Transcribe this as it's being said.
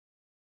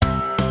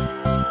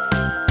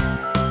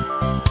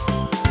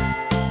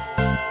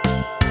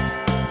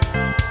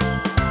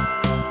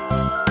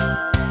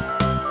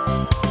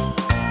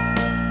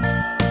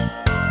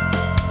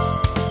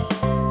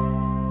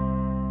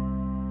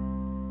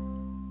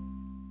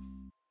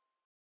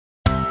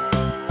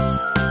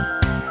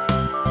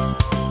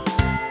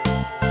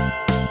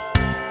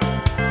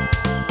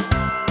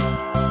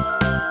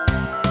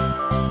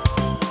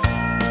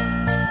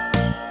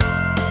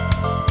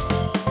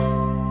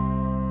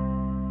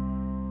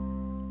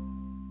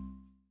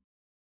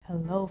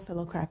Hello,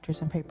 fellow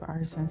crafters and paper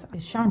artisans.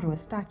 It's Chandra with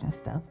Stockton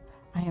Stuff.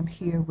 I am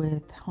here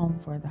with Home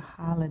for the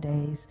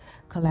Holidays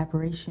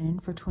collaboration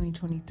for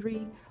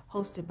 2023,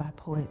 hosted by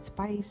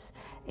Poetspice,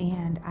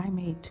 and I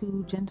made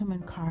 2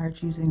 gentleman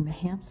cards using the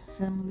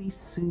handsomely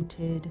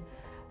suited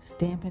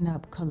Stampin'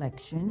 Up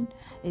collection.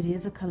 It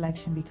is a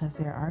collection because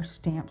there are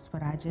stamps,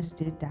 but I just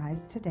did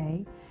dies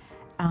today.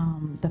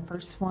 The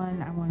first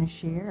one I want to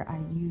share,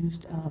 I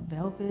used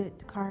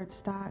velvet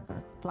cardstock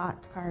or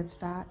blocked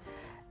cardstock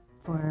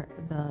for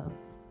the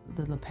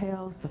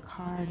lapels. The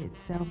card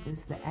itself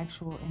is the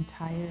actual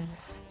entire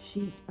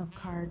sheet of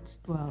cards.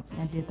 Well,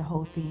 I did the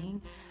whole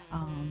thing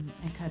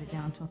and cut it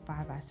down to a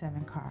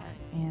 5x7 card.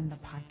 And the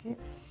pocket,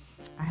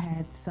 I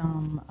had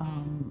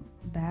some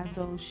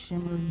basil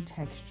shimmery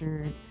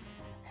textured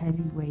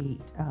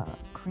heavyweight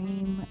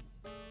cream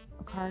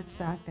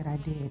cardstock that I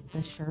did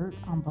the shirt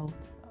on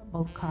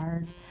both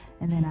cards,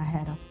 and then I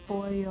had a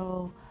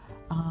foil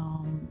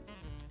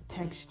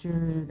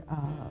textured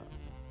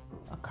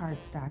a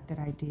cardstock that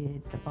I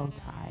did the bow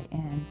tie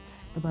and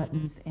the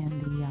buttons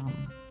and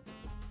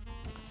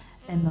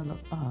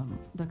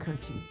the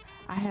kerchief.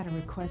 I had a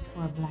request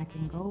for a black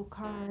and gold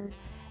card,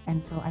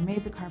 and so I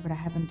made the card, but I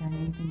haven't done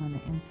anything on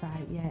the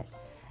inside yet.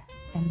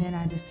 And then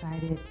I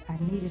decided I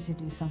needed to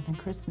do something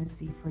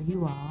Christmassy for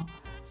you all,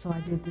 so I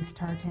did this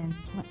tartan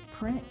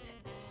print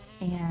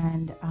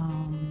and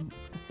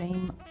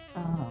same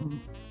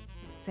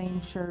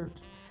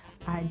shirt.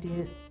 I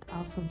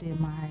also did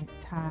my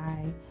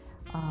tie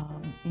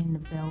in the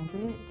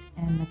velvet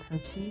and the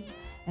kerchief,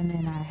 and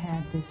then I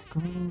had this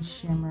green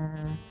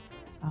shimmer.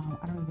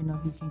 I don't even know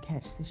if you can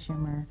catch the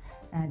shimmer.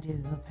 I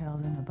did the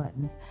lapels and the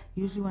buttons.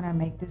 Usually when I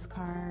make this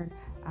card,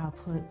 I'll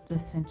put the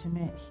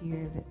sentiment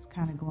here that's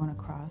kind of going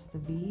across the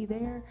V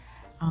there.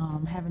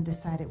 Haven't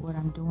decided what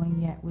I'm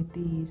doing yet with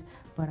these,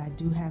 but I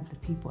do have the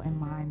people in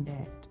mind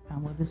that,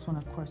 well, this one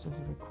of course was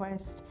a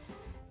request,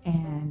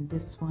 and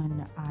this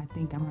one I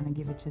think I'm going to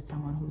give it to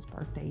someone whose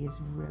birthday is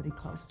really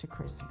close to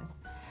Christmas.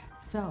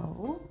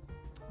 So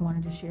I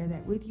wanted to share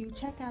that with you.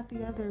 Check out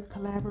the other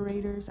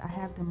collaborators. I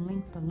have them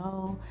linked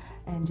below,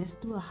 and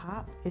just do a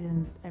hop.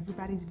 And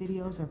everybody's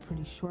videos are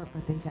pretty short,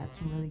 but they got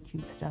some really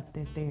cute stuff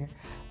that they're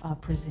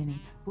presenting.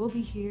 We'll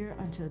be here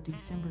until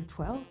December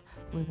 12th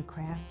with a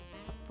craft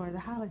for the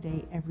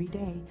holiday every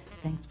day.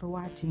 Thanks for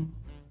watching.